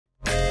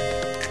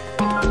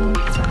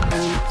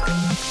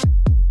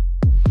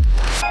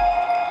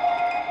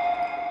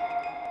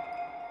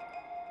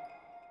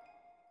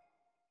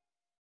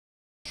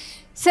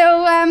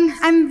So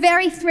I'm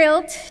very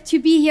thrilled to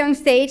be here on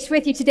stage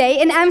with you today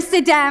in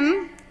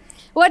Amsterdam.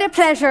 What a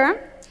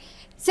pleasure.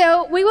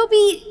 So we will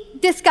be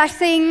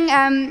discussing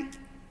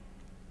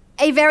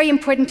a very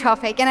important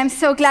topic, and I'm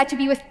so glad to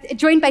be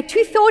joined by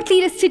two thought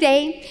leaders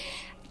today,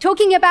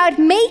 talking about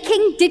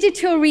making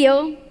digital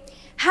real,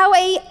 how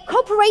a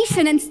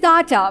corporation and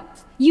startup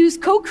use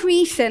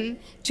co-creation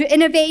to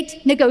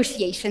innovate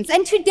negotiations.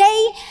 And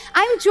today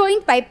I'm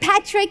joined by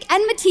Patrick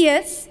and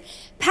Matthias.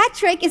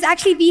 Patrick is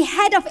actually the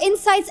head of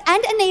insights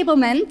and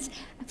enablement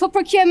for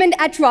procurement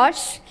at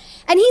Roche,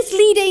 and he's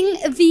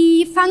leading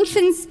the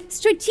function's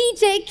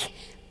strategic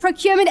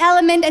procurement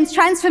element and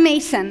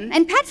transformation.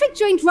 And Patrick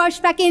joined Roche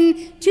back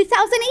in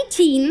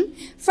 2018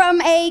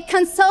 from a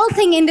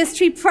consulting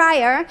industry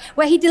prior,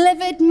 where he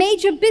delivered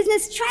major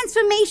business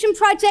transformation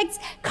projects,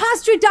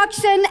 cost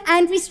reduction,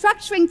 and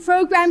restructuring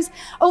programs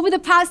over the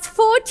past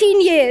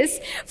 14 years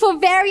for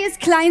various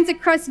clients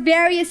across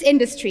various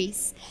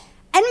industries.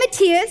 And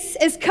Matthias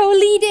is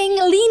co-leading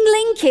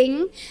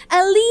LeanLinking,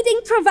 a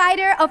leading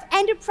provider of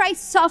enterprise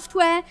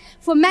software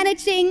for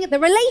managing the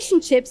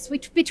relationships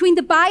between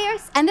the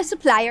buyers and the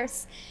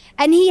suppliers.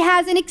 And he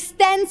has an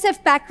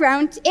extensive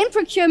background in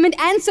procurement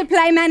and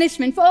supply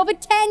management for over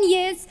 10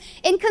 years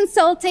in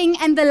consulting,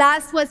 and the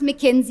last was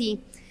McKinsey.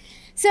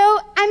 So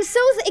I'm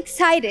so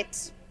excited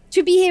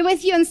to be here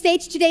with you on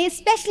stage today,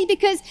 especially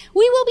because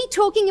we will be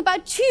talking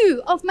about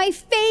two of my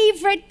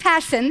favorite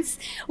passions.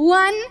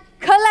 One,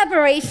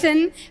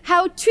 collaboration,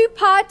 how two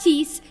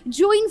parties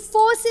join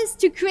forces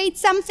to create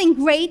something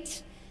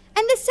great.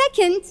 And the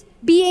second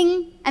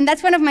being, and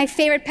that's one of my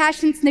favorite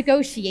passions,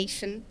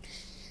 negotiation.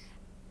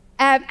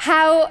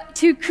 How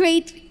to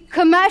create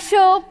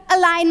commercial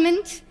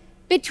alignment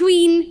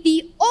between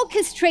the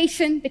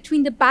orchestration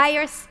between the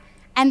buyers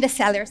and the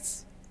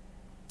sellers.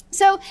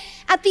 So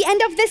at the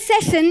end of this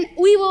session,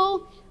 we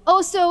will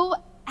also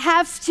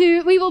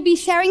we will be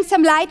sharing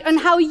some light on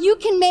how you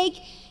can make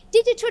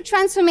digital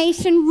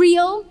transformation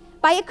real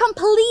by a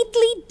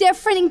completely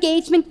different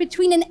engagement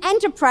between an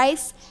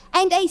enterprise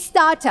and a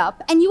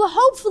startup. And you will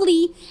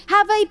hopefully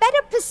have a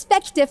better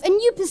perspective, a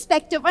new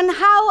perspective on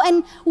how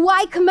and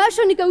why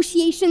commercial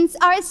negotiations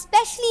are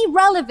especially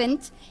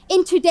relevant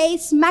in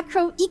today's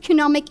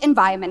macroeconomic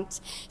environment.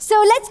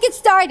 So let's get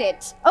started.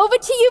 Over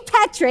to you,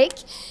 Patrick.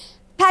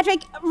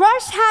 Patrick,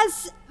 Roche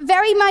has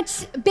very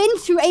much been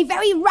through a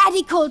very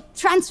radical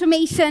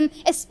transformation,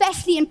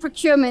 especially in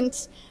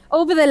procurement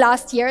over the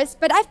last years.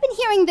 But I've been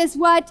hearing this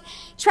word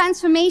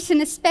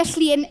transformation,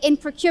 especially in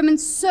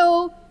procurement,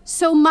 so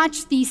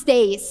much these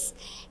days.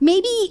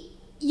 Maybe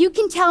you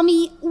can tell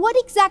me what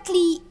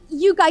exactly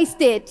you guys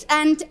did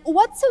and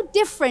what's so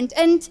different,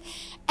 and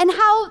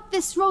how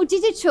this role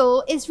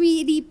digital is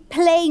really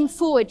playing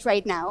forward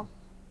right now.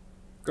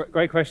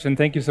 Great question.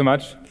 Thank you so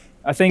much.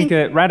 I think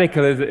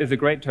radical is a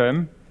great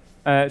term.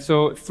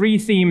 So three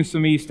themes for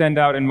me stand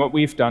out in what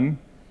we've done.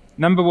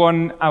 Number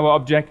one, our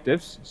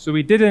objectives. So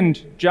we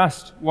didn't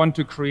just want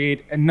to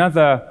create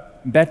another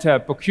better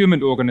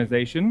procurement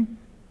organization,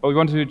 but we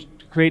wanted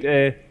to create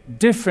a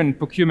different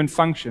procurement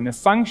function, a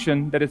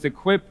function that is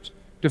equipped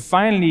to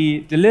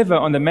finally deliver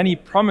on the many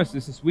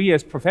promises we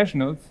as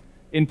professionals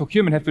in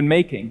procurement have been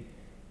making.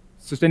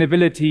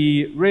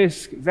 Sustainability,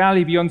 risk,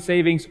 value beyond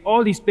savings,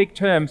 all these big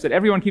terms that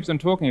everyone keeps on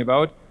talking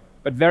about,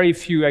 but very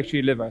few actually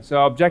deliver. So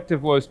our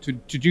objective was to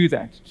do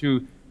that,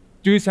 to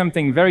do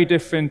something very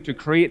different, to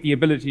create the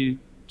ability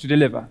to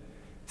deliver.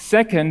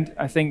 Second,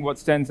 I think what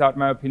stands out in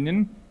my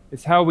opinion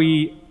is how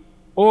we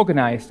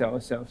organized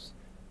ourselves,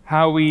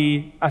 how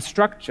we are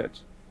structured,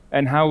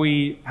 and how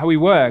we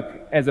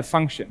work as a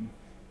function.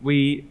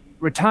 We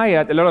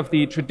retired a lot of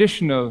the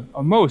traditional,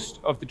 or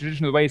most of the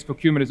traditional ways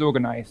procurement is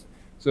organized.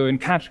 So in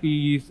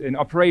categories, in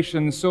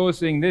operations,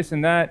 sourcing, this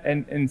and that,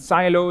 and in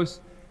silos.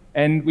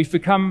 And we've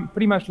become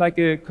pretty much like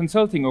a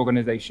consulting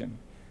organization.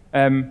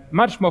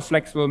 Much more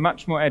flexible,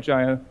 much more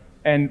agile,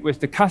 and with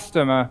the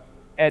customer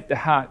at the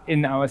heart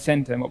in our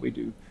center and what we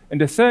do. And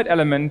the third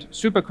element,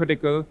 super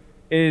critical,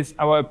 is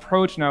our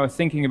approach and our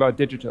thinking about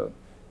digital.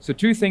 So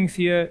two things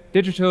here.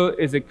 Digital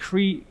is a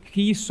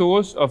key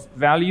source of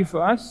value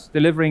for us,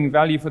 delivering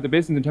value for the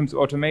business in terms of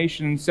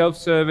automation,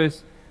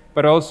 self-service,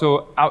 but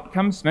also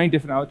outcomes, many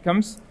different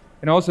outcomes,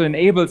 and also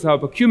enables our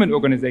procurement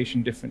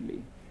organization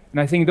differently. And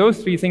I think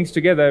those three things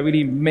together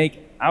really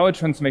make our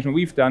transformation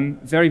we've done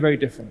very, very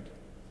different.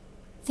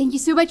 Thank you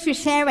so much for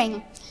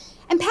sharing.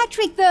 And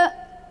Patrick,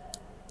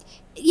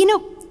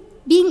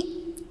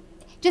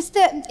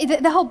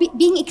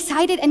 being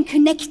excited and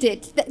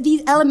connected,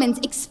 these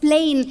elements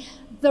explain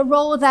the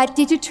role that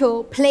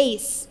digital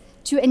plays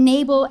to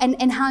enable and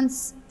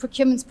enhance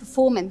procurement's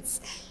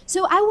performance.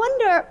 So I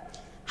wonder,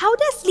 how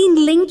does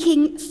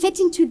LeanLinking fit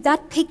into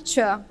that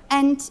picture,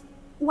 and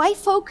why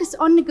focus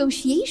on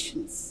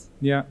negotiations?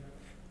 Yeah.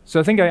 So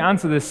I think I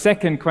answer the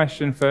second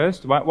question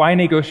first. Why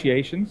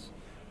negotiations?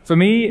 For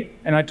me,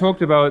 and I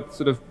talked about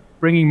sort of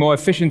bringing more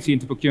efficiency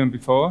into procurement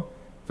before,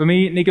 For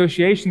me,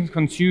 negotiations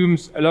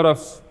consumes a lot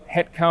of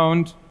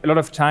headcount, a lot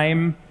of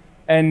time,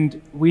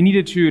 and we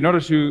needed to, in order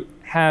to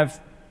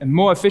have a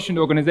more efficient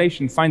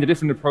organization, find a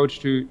different approach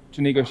to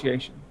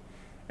negotiation.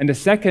 And the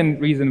second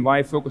reason why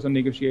I focus on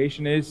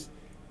negotiation is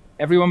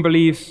everyone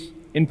believes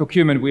in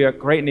procurement we are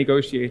great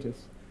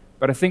negotiators,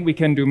 but I think we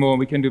can do more,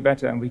 we can do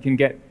better, and we can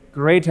get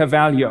greater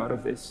value out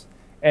of this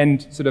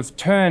and sort of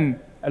turn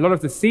a lot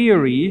of the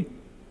theory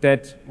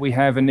that we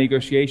have in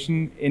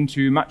negotiation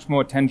into much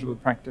more tangible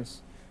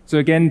practice. So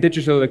again,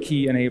 digital, a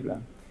key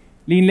enabler.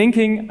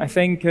 LeanLinking, I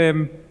think,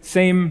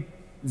 same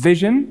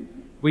vision.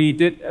 We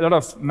did a lot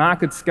of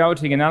market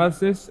scouting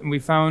analysis, and we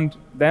found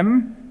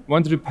them,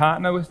 wanted to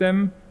partner with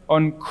them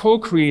on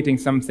co-creating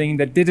something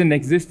that didn't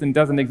exist and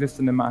doesn't exist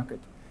in the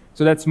market.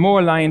 So that's more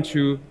aligned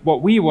to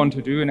what we want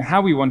to do and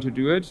how we want to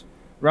do it,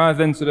 rather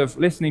than sort of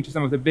listening to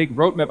some of the big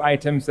roadmap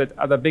items that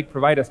other big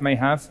providers may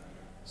have.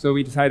 So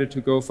we decided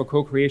to go for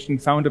co-creation,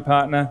 found a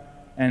partner,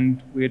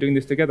 and we are doing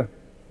this together.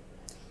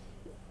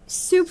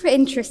 Super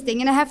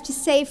interesting, and I have to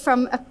say,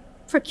 from a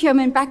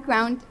procurement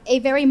background, a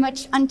very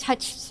much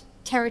untouched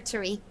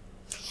territory.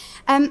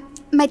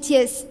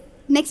 Matthias,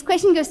 next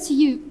question goes to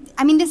you.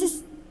 I mean, this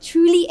is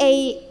truly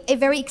a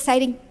very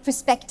exciting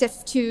perspective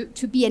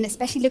to be in,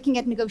 especially looking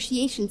at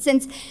negotiations,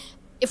 since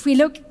if we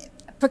look,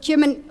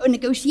 procurement or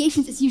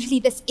negotiations is usually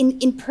this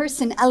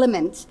in-person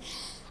element.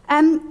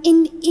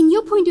 In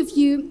your point of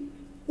view,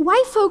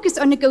 why focus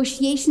on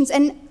negotiations,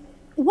 and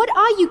what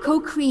are you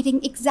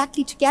co-creating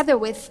exactly together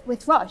with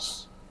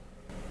Roche?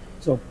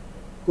 So,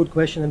 good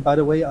question. And by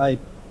the way, I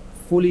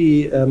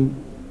fully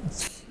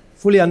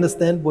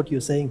understand what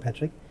you're saying,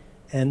 Patrick.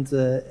 And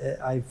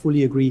I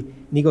fully agree.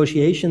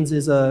 Negotiations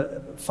is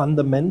a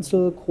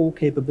fundamental core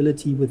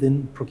capability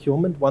within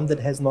procurement, one that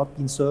has not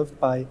been served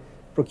by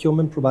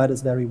procurement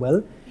providers very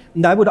well.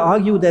 And I would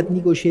argue that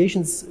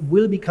negotiations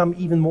will become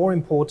even more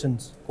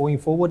important going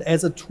forward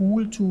as a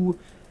tool to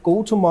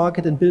go to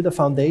market and build a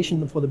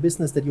foundation for the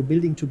business that you're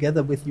building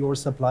together with your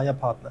supplier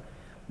partner.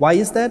 Why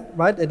is that,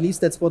 right? At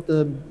least that's what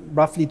the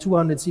roughly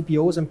 200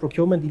 CPOs and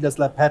procurement leaders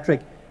like Patrick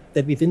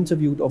that we've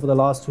interviewed over the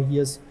last 2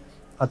 years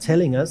are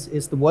telling us,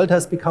 is the world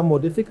has become more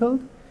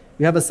difficult.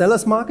 You have a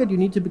seller's market, you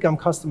need to become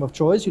customer of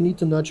choice, you need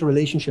to nurture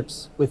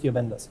relationships with your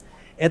vendors.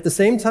 At the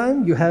same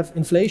time, you have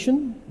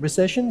inflation,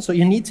 recession, so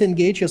you need to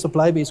engage your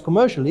supply base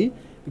commercially,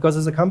 because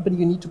as a company,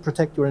 you need to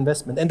protect your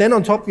investment. And then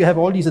on top, you have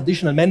all these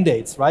additional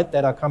mandates, right,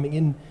 that are coming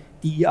in,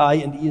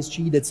 DEI and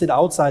ESG, that sit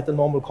outside the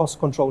normal cost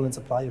control and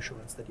supply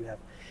assurance that you have.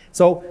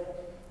 So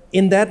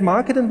in that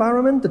market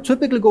environment, the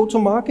typical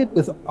go-to-market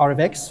with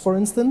RFX, for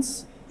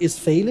instance, is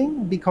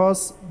failing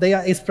because they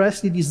are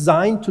expressly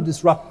designed to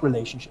disrupt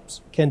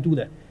relationships. Can't do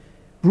that.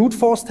 Brute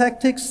force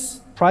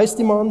tactics, price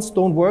demands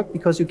don't work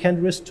because you can't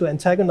risk to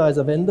antagonize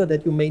a vendor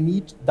that you may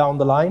need down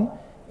the line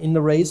in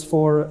the race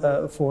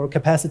for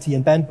capacity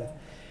and bandwidth.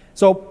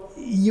 So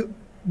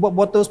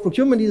what those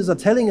procurement leaders are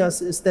telling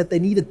us is that they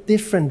need a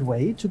different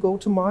way to go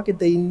to market.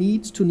 They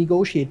need to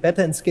negotiate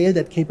better and scale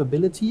that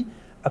capability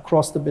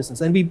across the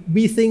business. And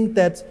we think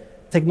that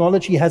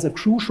technology has a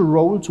crucial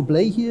role to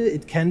play here.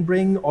 It can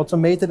bring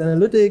automated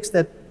analytics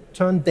that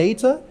turn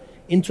data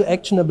into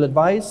actionable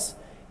advice,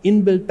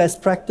 inbuilt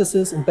best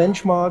practices and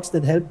benchmarks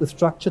that help with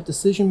structured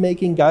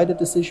decision-making, guided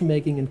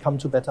decision-making, and come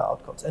to better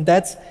outcomes. And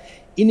that's,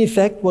 in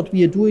effect, what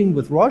we are doing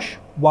with Roche.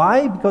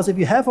 Why? Because if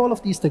you have all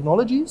of these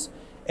technologies,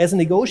 as a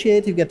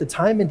negotiator, you get the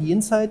time and the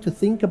insight to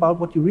think about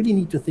what you really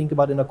need to think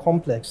about in a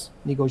complex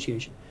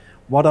negotiation.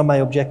 What are my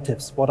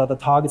objectives? What are the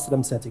targets that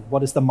I'm setting?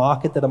 What is the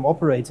market that I'm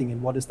operating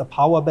in? What is the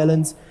power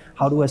balance?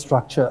 How do I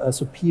structure a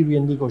superior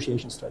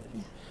negotiation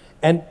strategy?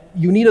 And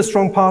you need a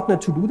strong partner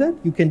to do that.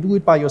 You can do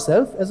it by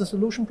yourself as a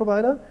solution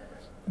provider.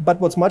 But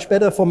what's much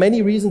better for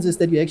many reasons is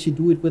that you actually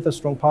do it with a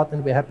strong partner.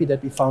 And we're happy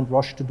that we found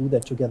Roche to do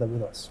that together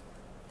with us.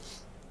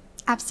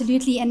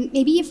 Absolutely. And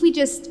maybe if we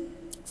just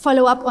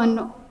follow up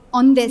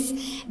on this,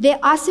 there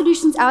are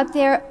solutions out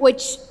there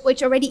which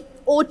already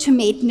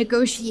automate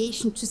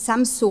negotiation to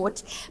some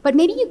sort. But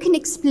maybe you can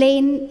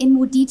explain in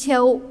more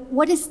detail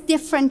what is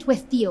different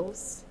with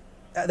deals.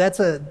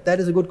 That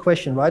is a good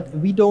question, right?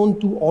 We don't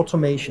do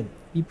automation.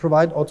 We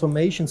provide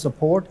automation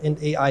support and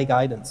AI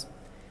guidance.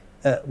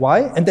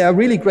 Why? And there are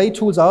really great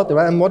tools out there.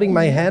 I'm nodding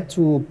my head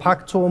to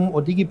Pactum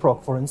or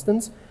Digiproc, for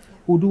instance,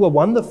 who do a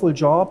wonderful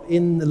job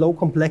in low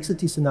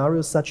complexity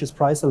scenarios such as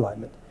price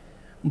alignment.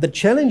 The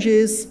challenge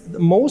is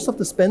most of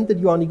the spend that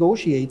you are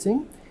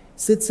negotiating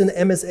sits in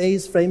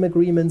MSAs, frame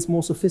agreements,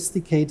 more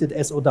sophisticated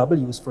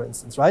SOWs, for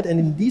instance, right? And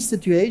in these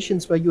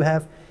situations where you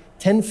have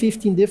 10,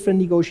 15 different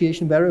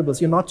negotiation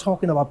variables, you're not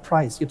talking about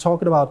price, you're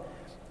talking about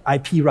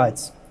IP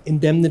rights,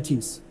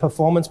 indemnities,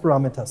 performance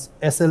parameters,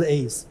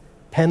 SLAs,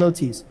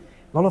 penalties,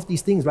 all of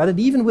these things, right? And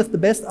even with the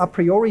best a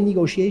priori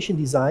negotiation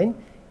design,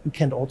 you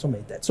can't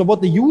automate that. So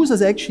what the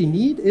users actually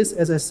need is,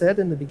 as I said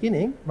in the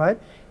beginning, right?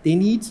 They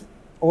need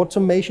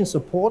automation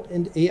support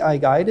and AI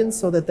guidance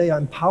so that they are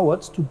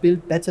empowered to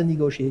build better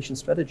negotiation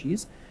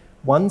strategies,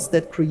 ones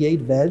that create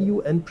value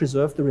and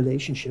preserve the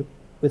relationship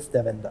with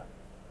their vendor.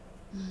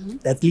 Mm-hmm.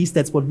 At least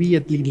that's what we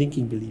at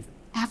LeanLinking believe.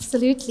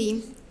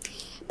 Absolutely.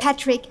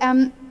 Patrick,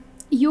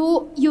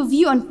 your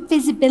view on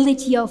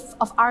feasibility of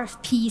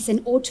RFPs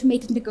and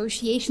automated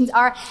negotiations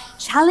are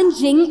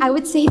challenging, I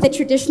would say, the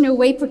traditional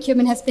way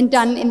procurement has been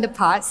done in the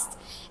past,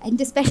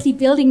 and especially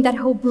building that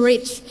whole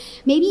bridge.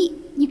 Maybe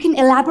you can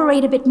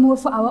elaborate a bit more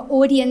for our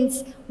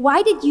audience.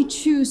 Why did you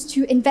choose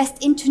to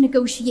invest into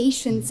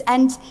negotiations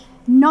and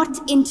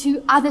not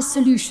into other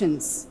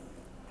solutions?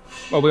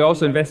 Well, we're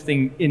also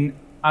investing in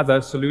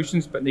other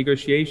solutions, but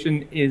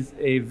negotiation is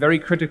a very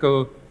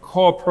critical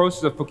core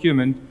process of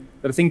procurement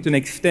that I think to an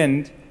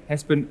extent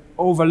has been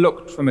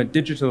overlooked from a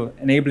digital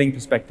enabling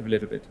perspective a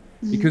little bit.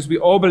 Because we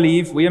all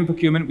believe, we in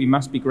procurement, we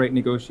must be great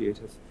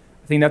negotiators.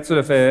 I think that's sort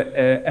of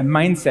a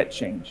mindset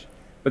change.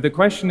 But the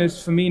question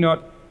is for me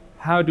not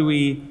how do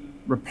we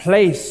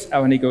replace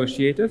our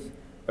negotiators,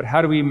 but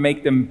how do we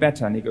make them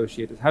better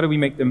negotiators? How do we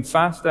make them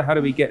faster? How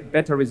do we get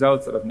better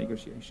results out of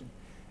negotiation?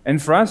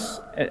 And for us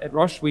at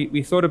Roche,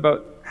 we thought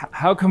about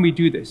how can we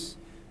do this?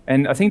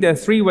 And I think there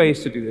are three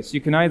ways to do this.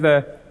 You can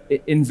either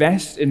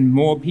invest in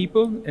more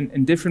people,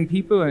 in different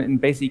people, and in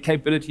basically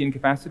capability and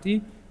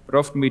capacity, but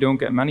often we don't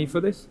get money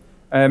for this.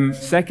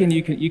 Second,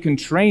 you can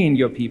train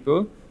your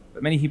people,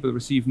 but many people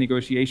receive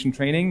negotiation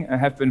training,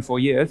 have been for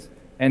years,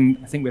 and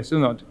I think we're still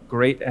not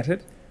great at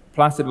it,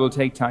 plus it will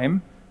take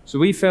time. So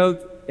we felt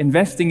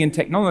investing in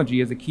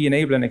technology as a key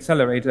enabler and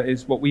accelerator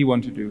is what we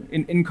want to do,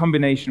 in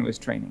combination with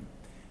training.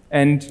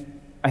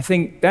 And I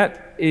think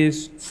that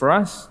is, for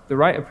us, the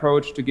right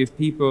approach to give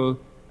people,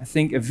 I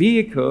think, a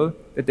vehicle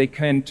that they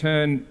can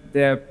turn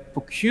their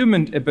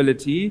procurement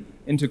ability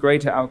into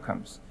greater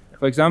outcomes.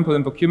 For example,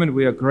 in procurement,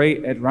 we are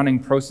great at running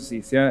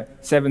processes,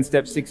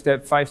 7-step,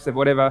 6-step, 5-step,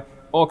 whatever,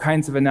 all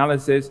kinds of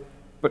analysis.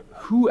 But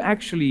who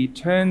actually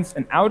turns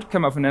an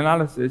outcome of an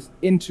analysis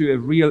into a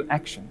real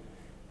action?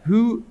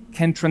 Who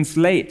can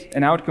translate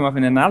an outcome of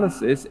an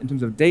analysis in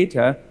terms of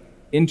data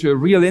into a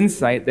real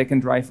insight that can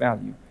drive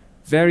value?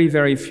 Very,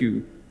 very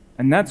few.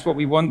 And that's what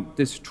we want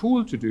this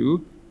tool to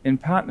do in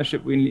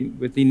partnership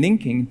with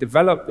LeanLinking,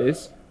 develop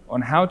this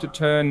on how to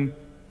turn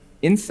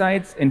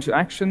insights into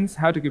actions,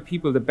 how to give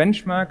people the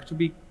benchmark to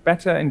be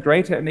better and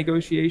greater at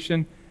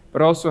negotiation,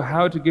 but also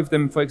how to give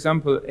them, for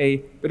example, a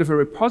bit of a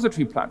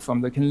repository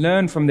platform that can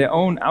learn from their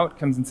own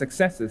outcomes and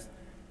successes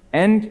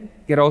and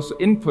get also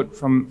input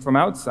from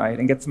outside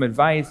and get some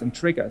advice and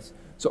triggers.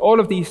 So all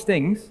of these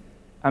things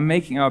are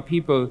making our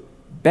people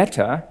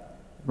better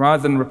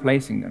rather than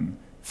replacing them.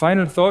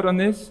 Final thought on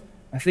this,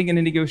 I think in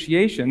the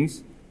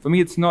negotiations, for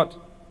me, it's not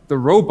the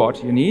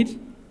robot you need.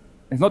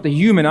 It's not the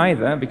human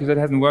either, because it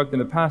hasn't worked in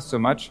the past so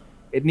much.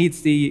 It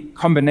needs the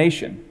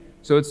combination.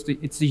 So it's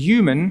the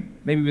human,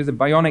 maybe with a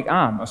bionic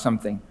arm or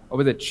something, or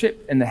with a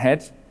chip in the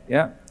head,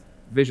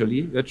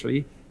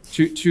 virtually,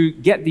 to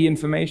get the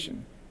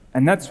information.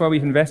 And that's why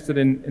we've invested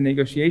in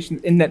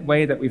negotiations in that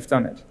way that we've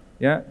done it.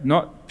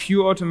 Not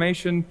pure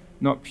automation,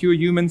 not pure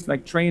humans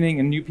like training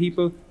and new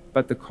people,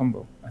 but the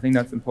combo. I think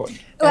that's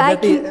important.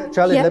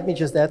 Charlie, let me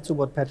just add to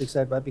what Patrick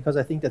said, right? Because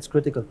I think that's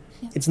critical.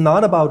 It's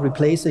not about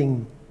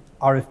replacing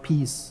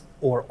RFPs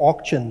or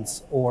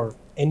auctions or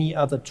any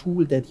other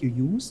tool that you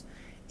use.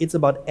 It's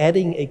about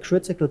adding a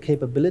critical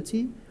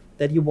capability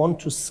that you want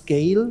to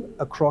scale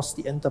across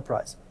the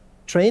enterprise.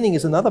 Training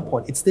is another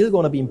point. It's still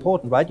going to be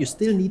important, right? You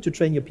still need to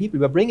train your people.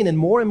 We're bringing in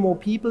more and more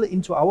people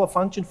into our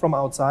function from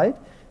outside.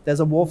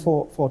 There's a war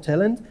for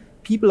talent.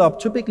 People are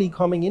typically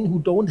coming in who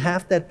don't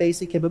have that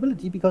basic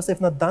capability because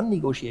they've not done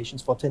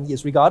negotiations for 10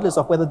 years, regardless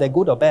of whether they're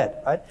good or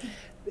bad, right?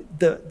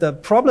 The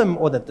problem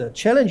or the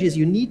challenge is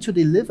you need to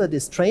deliver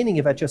this training,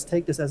 if I just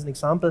take this as an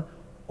example,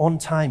 on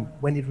time,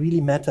 when it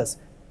really matters,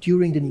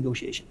 during the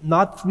negotiation,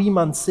 not 3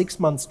 months, 6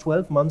 months,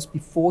 12 months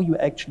before you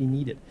actually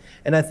need it.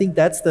 And I think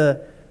that's the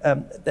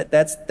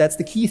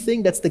key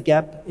thing, that's the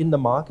gap in the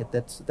market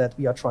that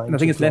we are trying to close. I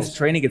think it's less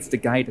training, it's the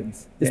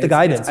guidance. It's the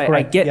guidance,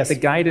 correct. I get the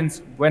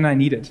guidance when I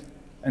need it.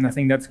 And I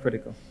think that's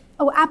critical.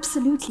 Oh,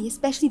 absolutely,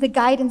 especially the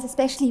guidance,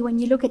 especially when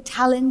you look at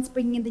talents,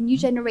 bringing in the new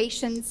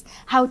generations,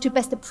 how to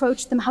best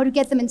approach them, how to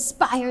get them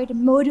inspired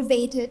and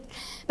motivated.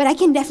 But I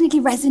can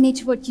definitely resonate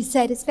to what you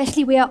said,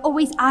 especially we are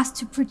always asked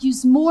to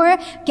produce more,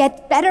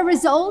 get better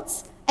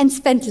results, and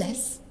spend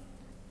less.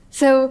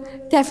 So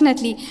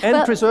definitely.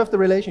 And preserve the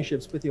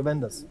relationships with your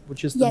vendors,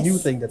 which is the new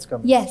thing that's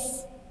coming.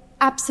 Yes,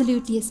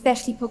 absolutely,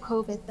 especially for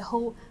COVID, the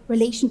whole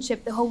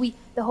relationship, the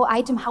whole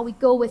item, how we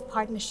go with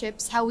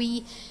partnerships, how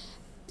we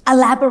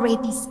elaborate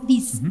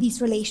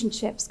these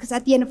relationships, because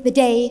at the end of the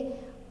day,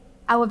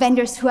 our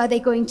vendors, who are they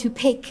going to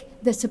pick?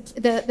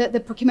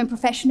 The procurement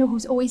professional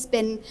who's always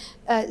been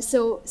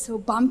so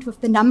bummed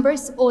with the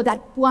numbers, or that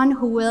one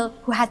who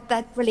had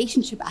that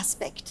relationship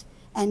aspect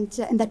and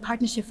that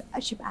partnership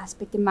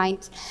aspect in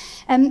mind.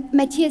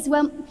 Matthias,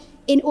 well,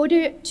 in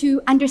order to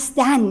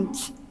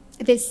understand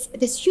this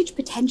huge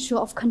potential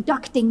of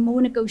conducting more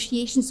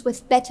negotiations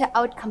with better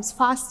outcomes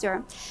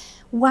faster,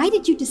 why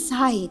did you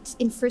decide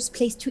in first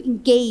place to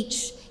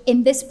engage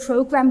in this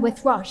program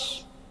with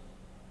Roche?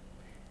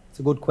 It's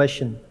a good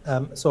question.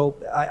 So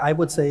I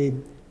would say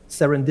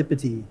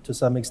serendipity to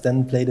some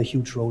extent played a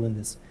huge role in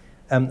this.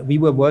 We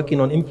were working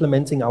on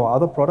implementing our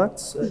other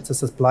products. It's a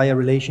supplier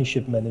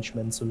relationship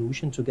management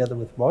solution together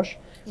with Roche.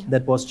 Yeah.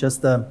 That was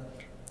just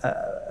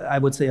I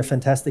would say a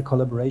fantastic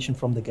collaboration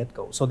from the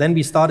get-go. So then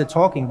we started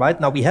talking, right?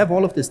 Now we have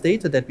all of this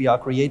data that we are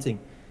creating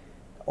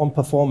on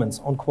performance,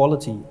 on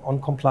quality,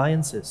 on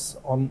compliances,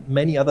 on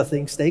many other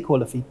things,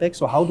 stakeholder feedback.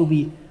 So how do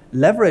we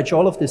leverage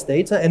all of this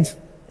data and,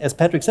 as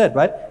Patrick said,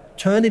 right,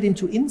 turn it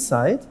into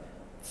insight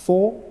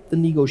for the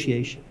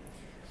negotiation?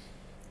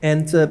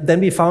 And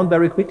then we found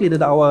very quickly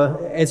that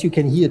as you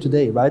can hear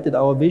today, right, that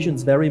our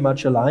visions very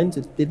much aligned.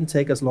 It didn't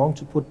take us long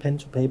to put pen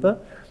to paper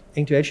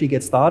and to actually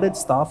get started,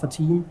 staff a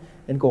team,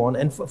 and go on.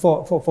 And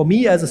for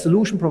me as a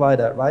solution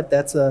provider, right,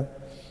 that's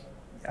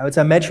I would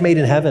say a match made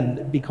in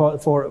heaven,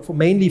 because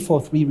mainly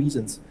for 3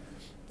 reasons.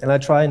 And I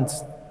try and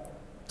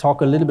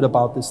talk a little bit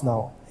about this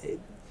now.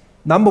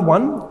 Number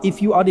 1,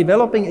 if you are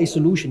developing a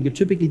solution, you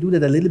typically do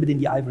that a little bit in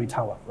the ivory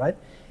tower, right?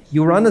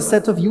 You run a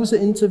set of user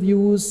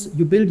interviews,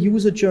 you build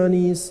user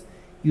journeys,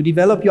 you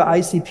develop your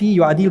ICP,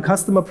 your ideal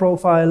customer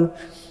profile,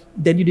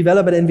 then you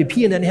develop an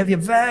MVP, and then you have your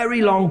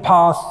very long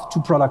path to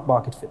product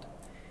market fit.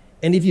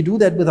 And if you do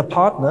that with a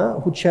partner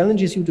who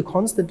challenges you to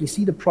constantly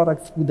see the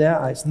product through their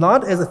eyes,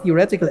 not as a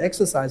theoretical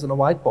exercise on a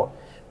whiteboard,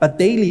 but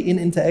daily in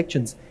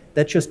interactions,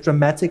 that just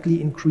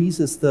dramatically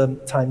increases the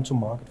time to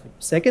market fit.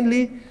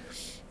 Secondly,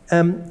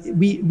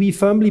 we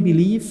firmly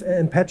believe,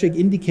 and Patrick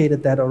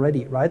indicated that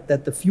already, right,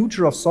 that the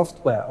future of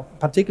software,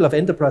 particularly of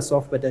enterprise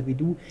software that we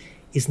do,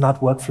 is not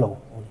workflow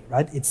only,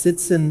 right? It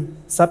sits in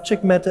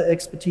subject matter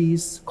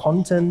expertise,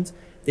 content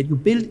that you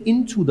build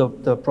into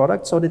the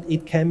product so that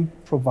it can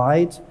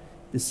provide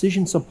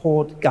decision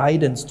support,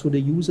 guidance to the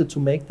user to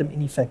make them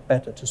in effect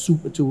better,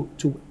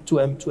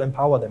 to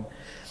empower them.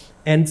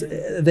 And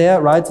there,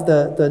 right,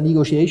 the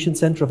Negotiation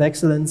Center of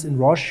Excellence in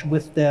Roche,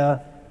 with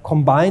their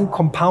combined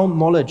compound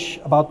knowledge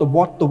about the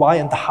what, the why,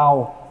 and the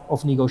how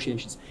of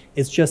negotiations,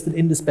 it's just an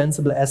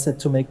indispensable asset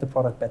to make the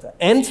product better.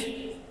 And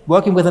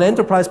working with an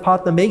enterprise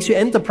partner makes you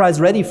enterprise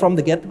ready from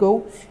the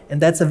get-go,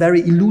 and that's a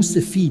very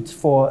elusive feat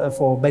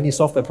for many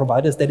software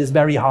providers. That is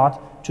very hard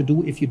to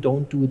do if you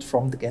don't do it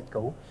from the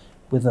get-go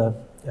with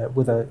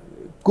a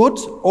good,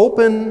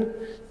 open,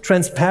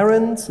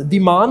 transparent,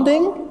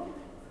 demanding,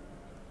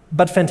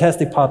 but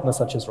fantastic partner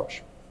such as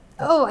Roche.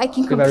 Oh, I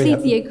can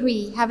completely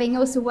agree. Having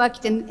also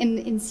worked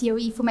in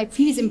COE for my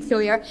previous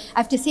employer, I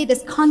have to say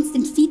this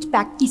constant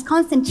feedback, these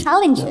constant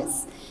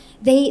challenges,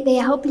 they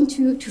are helping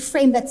to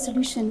frame that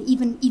solution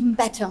even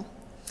better.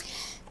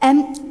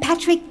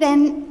 Patrick,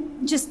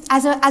 then, just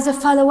as a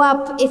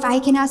follow-up, if I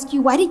can ask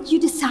you, why did you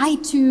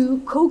decide to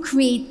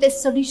co-create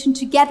this solution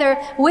together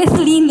with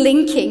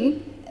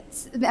LeanLinking?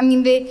 I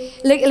mean,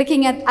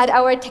 looking at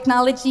our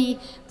technology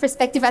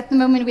perspective at the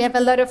moment, we have a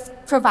lot of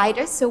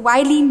providers. So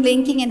why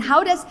LeanLinking, and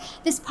how does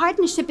this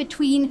partnership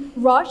between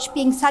Roche,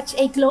 being such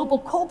a global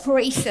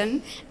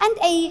corporation, and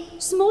a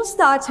small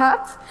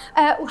startup,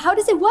 how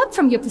does it work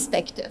from your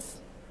perspective?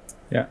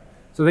 Yeah,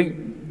 so I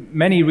think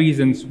many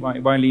reasons why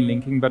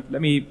LeanLinking, but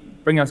let me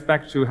bring us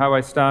back to how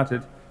I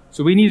started.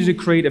 So we needed to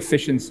create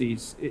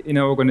efficiencies in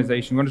our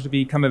organization. We wanted to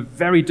become a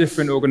very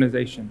different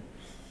organization.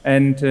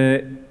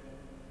 And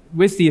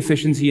with the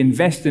efficiency,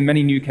 invest in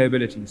many new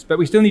capabilities. But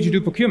we still need to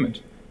do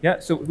procurement. Yeah,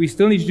 so we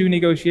still need to do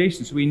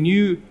negotiations. So we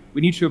knew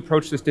we need to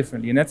approach this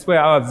differently. And that's where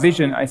our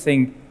vision, I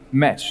think,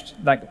 matched,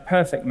 like a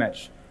perfect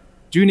match.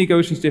 Do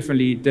negotiations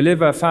differently,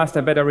 deliver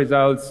faster, better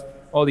results,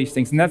 all these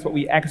things. And that's what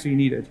we actually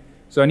needed.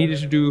 So I needed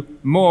to do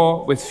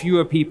more with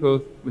fewer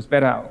people with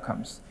better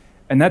outcomes.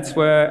 And that's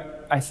where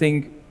I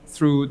think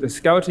through the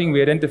scouting,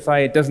 we identify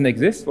it doesn't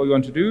exist, what we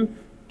want to do.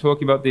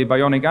 Talking about the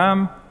bionic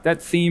arm,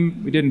 that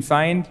theme we didn't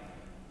find.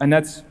 And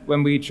that's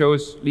when we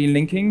chose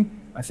LeanLinking.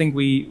 I think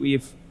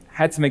we've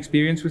had some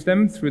experience with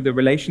them through the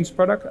Relations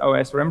product, our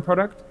SRM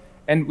product,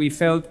 and we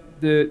felt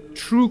the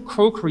true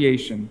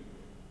co-creation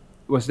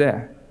was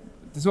there.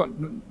 This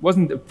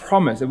wasn't a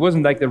promise. It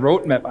wasn't like the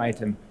roadmap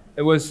item.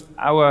 It was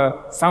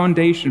our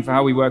foundation for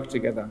how we work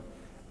together.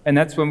 And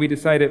that's when we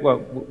decided, well,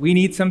 we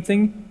need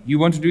something. You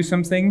want to do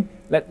something.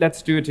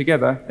 Let's do it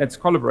together. Let's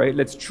collaborate.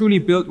 Let's truly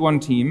build one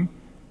team.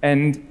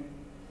 And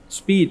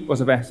speed was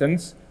of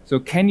essence. So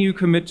can you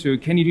commit to,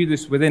 can you do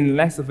this within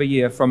less of a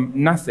year from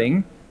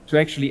nothing to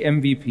actually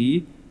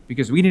MVP?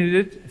 Because we needed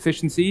it,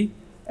 efficiency,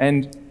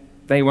 and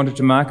they wanted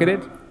to market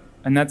it.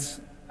 And that's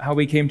how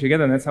we came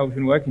together, and that's how we've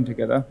been working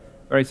together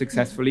very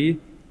successfully.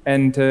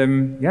 And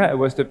yeah, it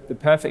was the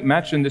perfect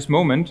match in this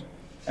moment.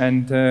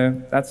 And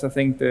that's, I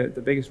think,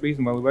 the biggest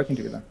reason why we're working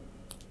together.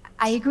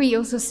 I agree,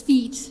 also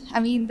speed.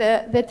 I mean,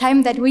 the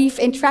time that we've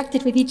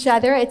interacted with each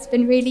other, it's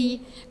been really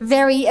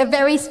a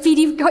very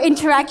speedy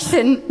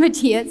interaction,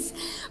 Matthias.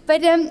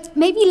 But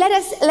maybe let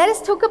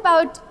us talk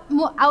about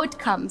more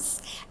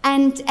outcomes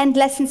and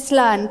lessons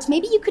learned.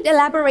 Maybe you could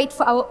elaborate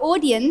for our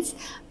audience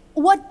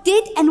what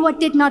did and what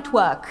did not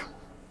work.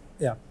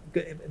 Yeah,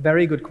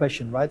 very good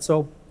question, right?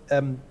 So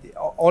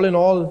all in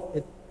all,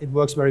 it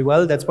works very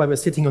well. That's why we're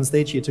sitting on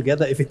stage here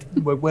together. If it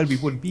didn't work well, we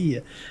wouldn't be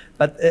here.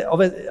 But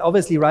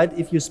obviously, right,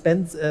 if you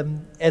spend,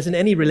 as in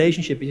any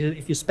relationship,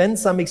 if you spend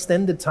some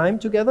extended time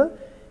together,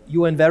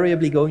 you're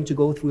invariably going to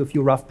go through a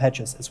few rough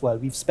patches as well.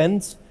 We've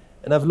spent,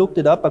 and I've looked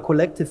it up, a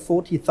collective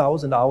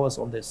 40,000 hours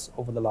on this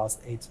over the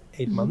last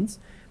eight months.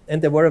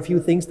 And there were a few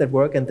things that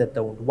work and that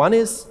don't. One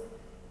is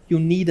you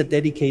need a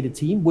dedicated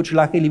team, which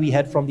luckily we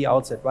had from the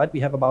outset, right?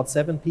 We have about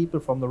 7 people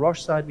from the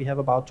Roche side. We have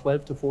about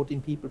 12 to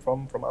 14 people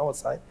from our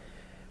side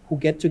who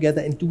get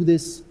together and do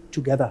this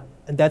together.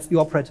 And that's the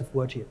operative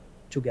word here,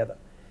 together.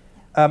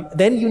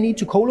 Then you need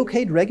to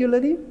co-locate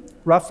regularly,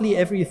 roughly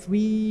every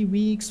 3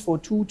 weeks for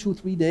 2 to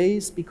 3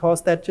 days,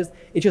 because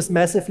it just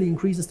massively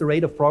increases the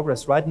rate of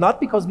progress, right? Not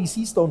because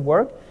VCs don't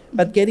work,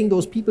 but getting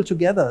those people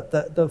together,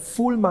 the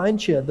full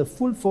mind share, the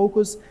full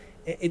focus,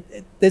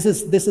 this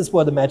is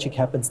where the magic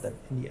happens then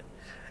in the end.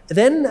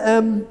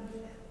 Then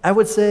I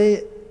would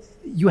say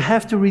you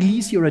have to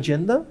release your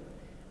agenda.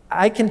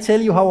 I can tell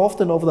you how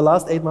often over the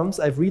last 8 months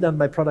I've redone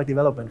my product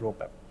development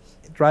roadmap,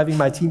 driving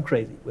my team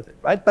crazy with it,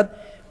 right? But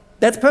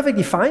that's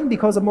perfectly fine,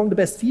 because among the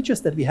best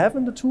features that we have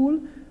in the tool,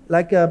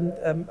 like a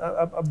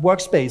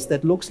workspace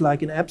that looks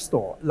like an app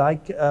store,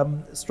 like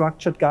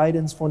structured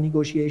guidance for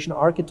negotiation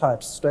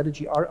archetypes,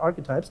 strategy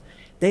archetypes,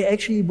 they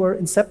actually were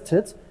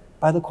incepted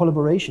by the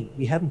collaboration.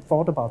 We hadn't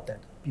thought about that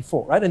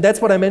before, right? And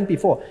that's what I meant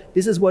before.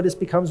 This is where this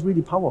becomes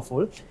really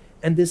powerful,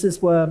 and this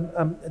is where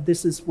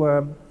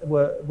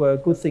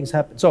good things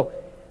happen. So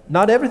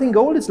not everything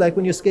gold. It's like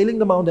when you're scaling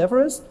the Mount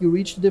Everest, you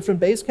reach the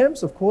different base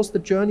camps. Of course, the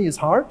journey is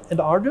hard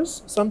and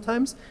arduous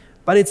sometimes,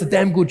 but it's a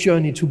damn good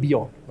journey to be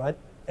on, right?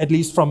 At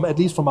least from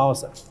our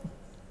side.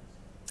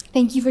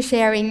 Thank you for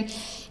sharing.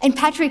 And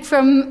Patrick,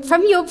 from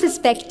your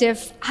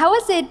perspective, how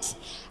is it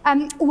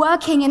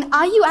working, and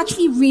are you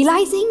actually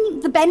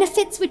realizing the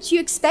benefits which you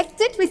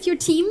expected with your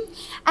team?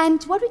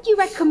 And what would you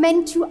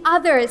recommend to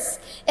others,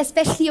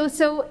 especially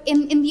also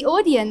in the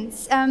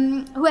audience,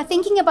 who are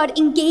thinking about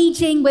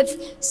engaging with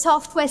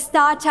software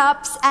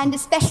startups, and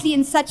especially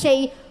in such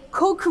a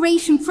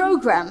co-creation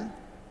program?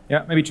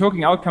 Yeah, maybe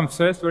talking outcomes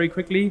first very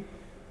quickly.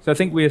 So I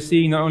think we are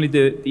seeing not only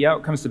the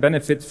outcomes, the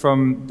benefits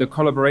from the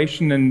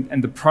collaboration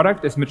and the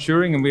product is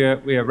maturing, and we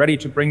are ready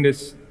to bring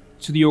this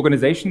to the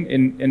organization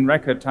in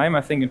record time,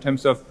 I think, in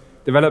terms of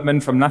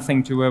development from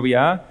nothing to where we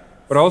are.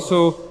 But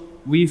also,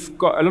 we've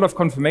got a lot of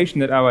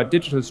confirmation that our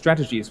digital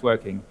strategy is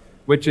working,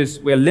 which is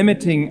we're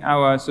limiting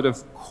our sort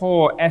of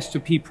core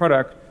S2P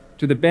product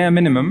to the bare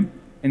minimum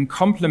and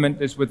complement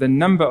this with a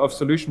number of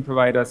solution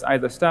providers,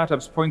 either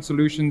startups, point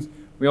solutions.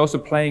 We're also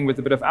playing with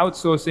a bit of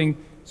outsourcing.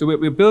 So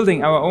we're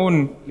building our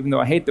own, even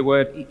though I hate the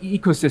word,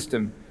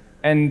 ecosystem.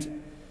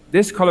 And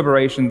this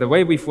collaboration, the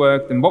way we've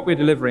worked and what we're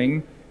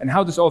delivering and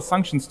how this all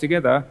functions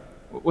together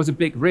was a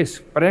big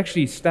risk, but it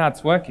actually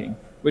starts working,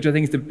 which I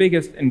think is the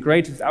biggest and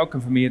greatest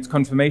outcome for me. It's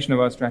confirmation of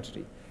our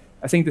strategy.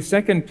 I think the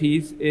second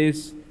piece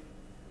is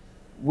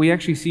we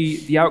actually see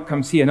the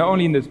outcomes here, not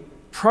only in the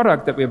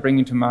product that we're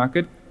bringing to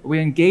market, but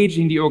we're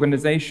engaging the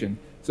organization.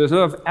 So there's a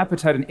lot of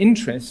appetite and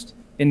interest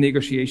in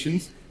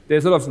negotiations.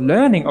 There's a lot of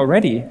learning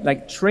already,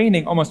 like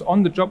training almost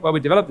on the job while we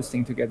develop this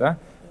thing together.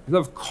 There's a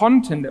lot of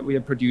content that we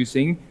are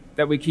producing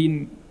that we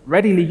can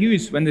readily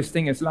use when this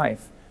thing is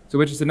live, so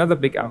which is another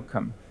big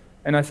outcome.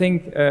 And I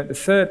think the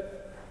third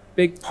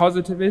big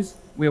positive is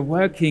we're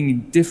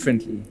working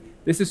differently.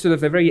 This is sort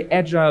of a very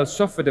agile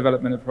software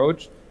development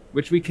approach,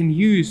 which we can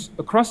use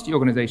across the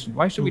organization.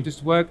 Why should we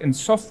just work in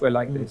software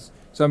like this?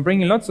 So I'm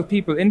bringing lots of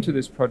people into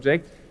this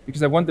project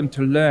because I want them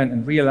to learn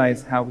and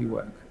realize how we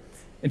work.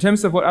 In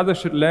terms of what others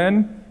should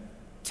learn,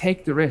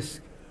 take the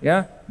risk.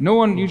 Yeah? No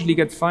one usually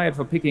gets fired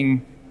for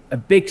picking a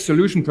big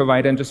solution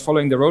provider and just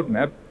following the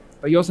roadmap,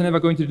 but you're also never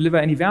going to deliver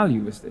any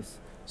value with this.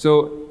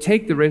 So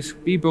take the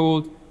risk, be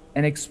bold,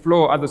 and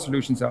explore other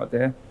solutions out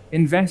there.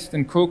 Invest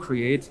and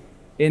co-create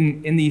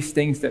in these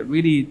things that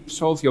really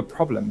solve your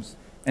problems.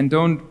 And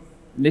don't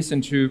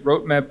listen to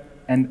roadmap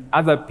and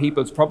other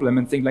people's problem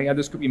and think like, yeah,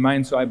 this could be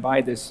mine, so I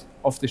buy this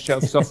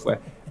off-the-shelf software.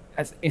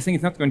 I think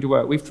it's not going to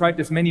work. We've tried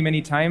this many,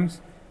 many times.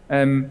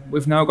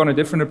 We've now gone a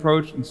different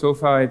approach, and so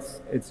far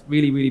it's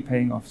really, really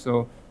paying off.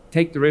 So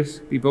take the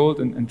risk, be bold,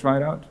 and try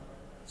it out.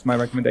 It's my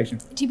recommendation.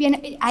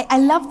 I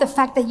love the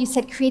fact that you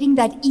said creating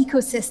that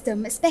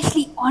ecosystem,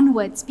 especially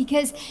onwards,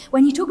 because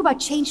when you talk about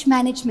change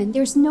management,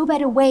 there's no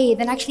better way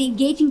than actually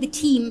engaging the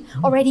team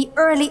already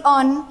early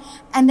on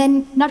and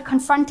then not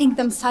confronting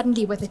them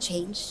suddenly with a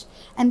change.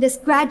 And this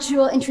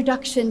gradual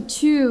introduction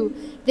to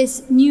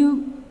this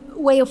new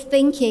way of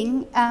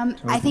thinking,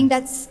 I think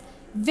that's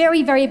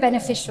very, very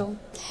beneficial.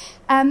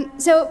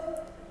 So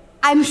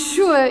I'm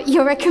sure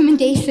your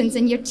recommendations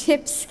and your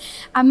tips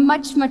are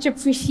much, much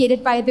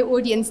appreciated by the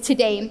audience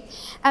today.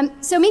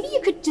 So maybe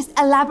you could just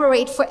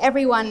elaborate for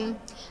everyone,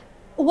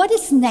 what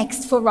is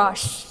next for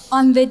Roche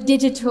on the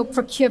digital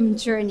procurement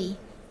journey?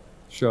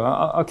 Sure,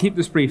 I'll keep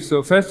this brief.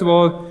 So first of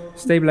all,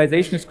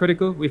 stabilization is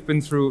critical. We've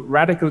been through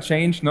radical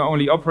change, not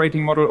only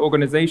operating model,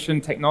 organization,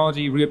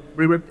 technology, we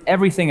ripped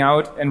everything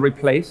out and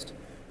replaced.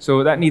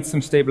 So that needs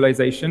some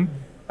stabilization.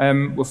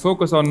 We'll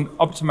focus on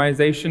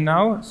optimization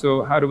now.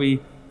 So how do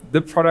we,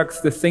 the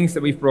products, the things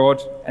that we've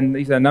brought, and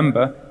these are a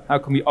number, how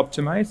can we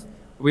optimize?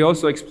 We're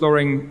also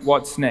exploring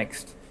what's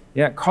next.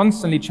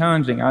 constantly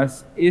challenging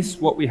us, is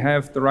what we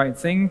have the right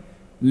thing,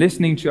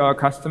 listening to our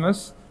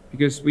customers,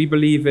 because we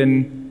believe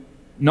in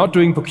not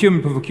doing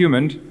procurement for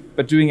procurement,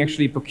 but doing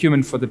actually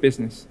procurement for the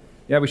business.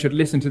 Yeah, we should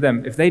listen to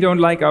them. If they don't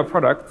like our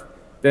product,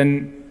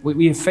 then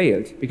we have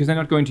failed, because they're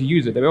not going to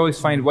use it. They always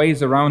find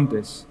ways around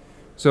this.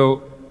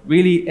 So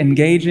really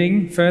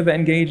engaging, further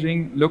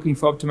engaging, looking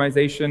for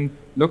optimization,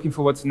 looking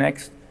for what's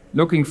next,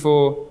 looking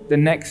for the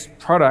next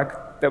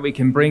product that we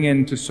can bring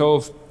in to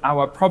solve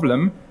our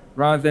problem,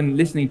 rather than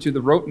listening to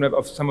the roadmap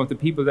of some of the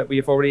people that we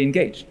have already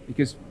engaged.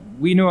 Because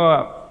we know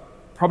our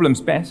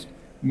problems best,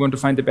 we want to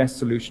find the best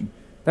solution.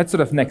 That's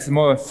sort of next,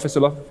 more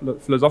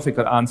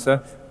philosophical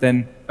answer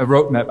than a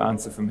roadmap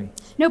answer for me.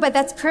 No, but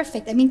that's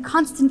perfect. I mean,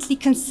 constantly,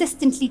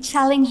 consistently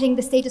challenging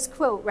the status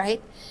quo,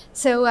 right?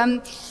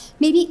 So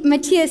maybe,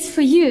 Matthias,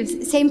 for you,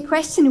 same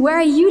question. Where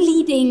are you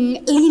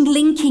leading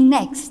LeanLinking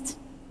next?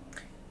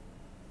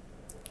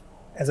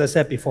 As I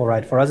said before,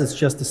 right, for us it's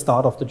just the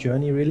start of the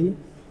journey, really.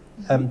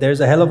 There's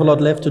a hell of a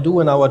lot left to do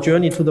in our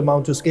journey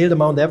to scale the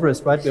Mount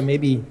Everest, right? We're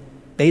maybe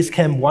base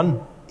camp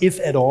 1, if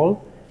at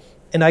all.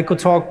 And I could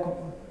talk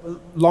a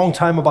long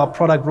time about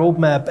product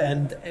roadmap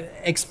and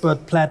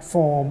expert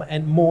platform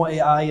and more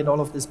AI and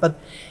all of this. But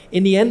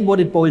in the end,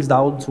 what it boils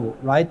down to,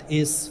 right,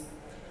 is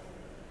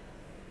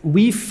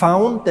we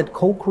found that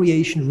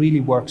co-creation really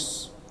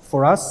works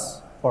for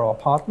us, for our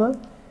partner,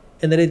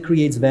 and that it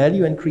creates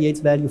value and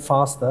creates value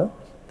faster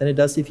than it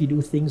does if you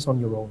do things on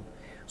your own.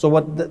 So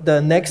what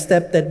the next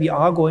step that we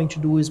are going to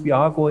do is we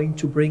are going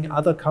to bring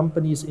other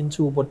companies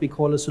into what we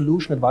call a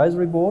solution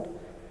advisory board,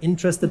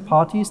 interested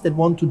parties that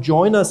want to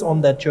join us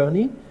on that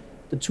journey,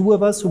 the two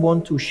of us who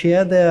want to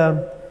share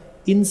their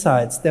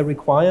insights, their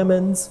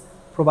requirements,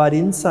 provide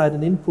insight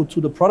and input to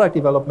the product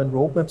development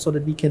roadmap so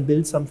that we can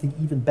build something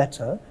even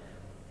better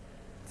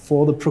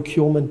for the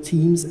procurement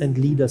teams and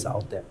leaders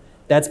out there.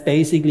 That's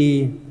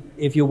basically,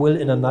 if you will,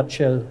 in a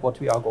nutshell, what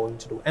we are going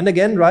to do. And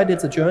again, right,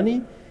 it's a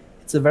journey.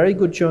 It's a very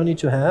good journey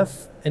to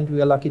have, and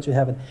we are lucky to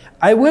have it.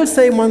 I will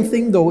say one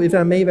thing, though, if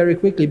I may, very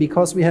quickly,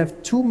 because we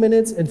have 2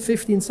 minutes and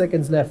 15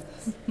 seconds left.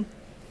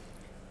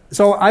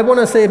 So I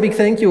want to say a big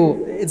thank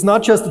you. It's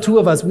not just the two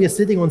of us. We are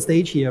sitting on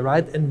stage here,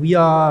 right? And we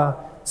are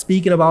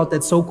speaking about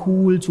that's so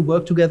cool to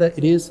work together.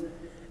 It is.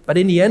 But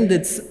in the end,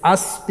 it's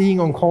us being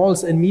on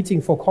calls and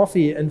meeting for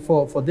coffee and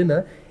for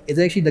dinner. It's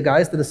actually the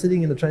guys that are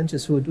sitting in the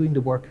trenches who are doing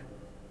the work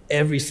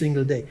every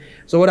single day.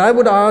 So what I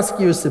would ask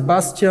you,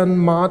 Sebastian,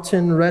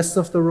 Martin, rest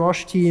of the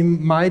Roche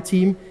team, my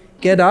team,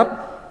 get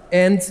up.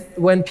 And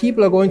when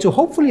people are going to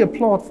hopefully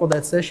applaud for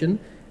that session,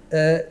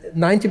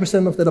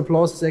 90% of that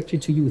applause is actually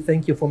to you.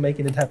 Thank you for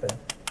making it happen.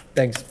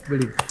 Thanks,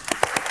 really.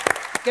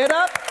 Get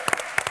up.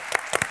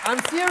 I'm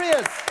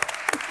serious.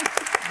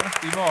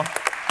 Must be more.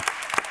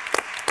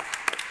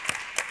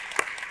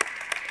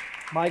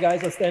 My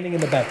guys are standing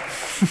in the back.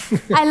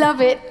 I love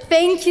it.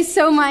 Thank you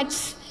so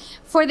much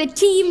for the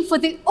team, for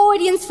the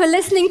audience, for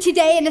listening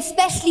today, and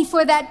especially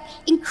for that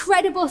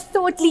incredible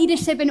thought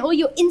leadership and all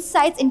your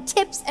insights and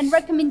tips and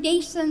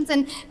recommendations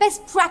and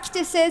best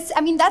practices.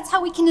 I mean, that's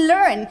how we can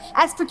learn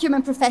as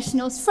procurement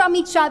professionals from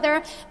each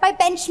other, by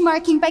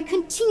benchmarking, by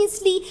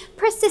continuously,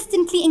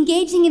 persistently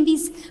engaging in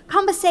these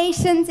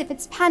conversations, if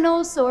it's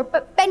panels or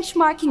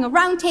benchmarking or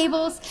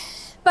roundtables.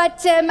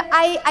 But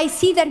I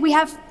see that we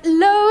have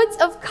loads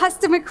of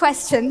customer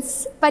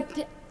questions,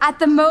 but at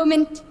the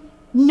moment,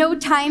 no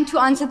time to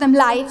answer them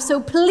live.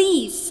 So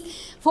please,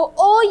 for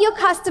all your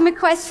customer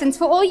questions,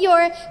 for all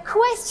your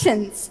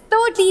questions,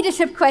 thought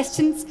leadership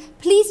questions,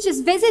 please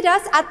just visit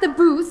us at the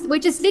booth,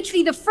 which is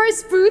literally the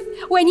first booth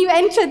when you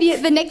enter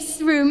the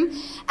next room.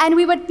 And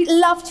we would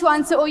love to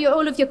answer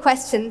all of your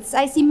questions.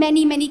 I see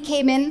many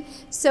came in,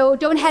 so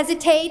don't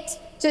hesitate.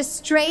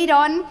 Just straight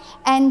on,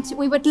 and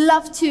we would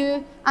love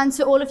to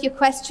answer all of your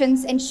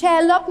questions and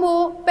share a lot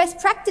more best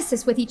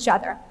practices with each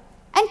other.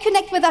 And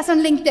connect with us on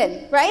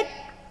LinkedIn, right?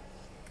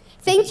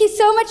 Thank you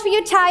so much for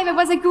your time. It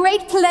was a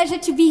great pleasure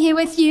to be here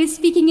with you,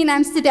 speaking in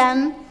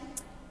Amsterdam.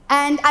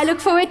 And I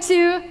look forward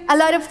to a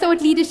lot of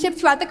thought leadership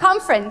throughout the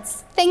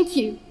conference. Thank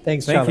you.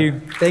 Thanks, Thank you.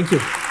 Thank you.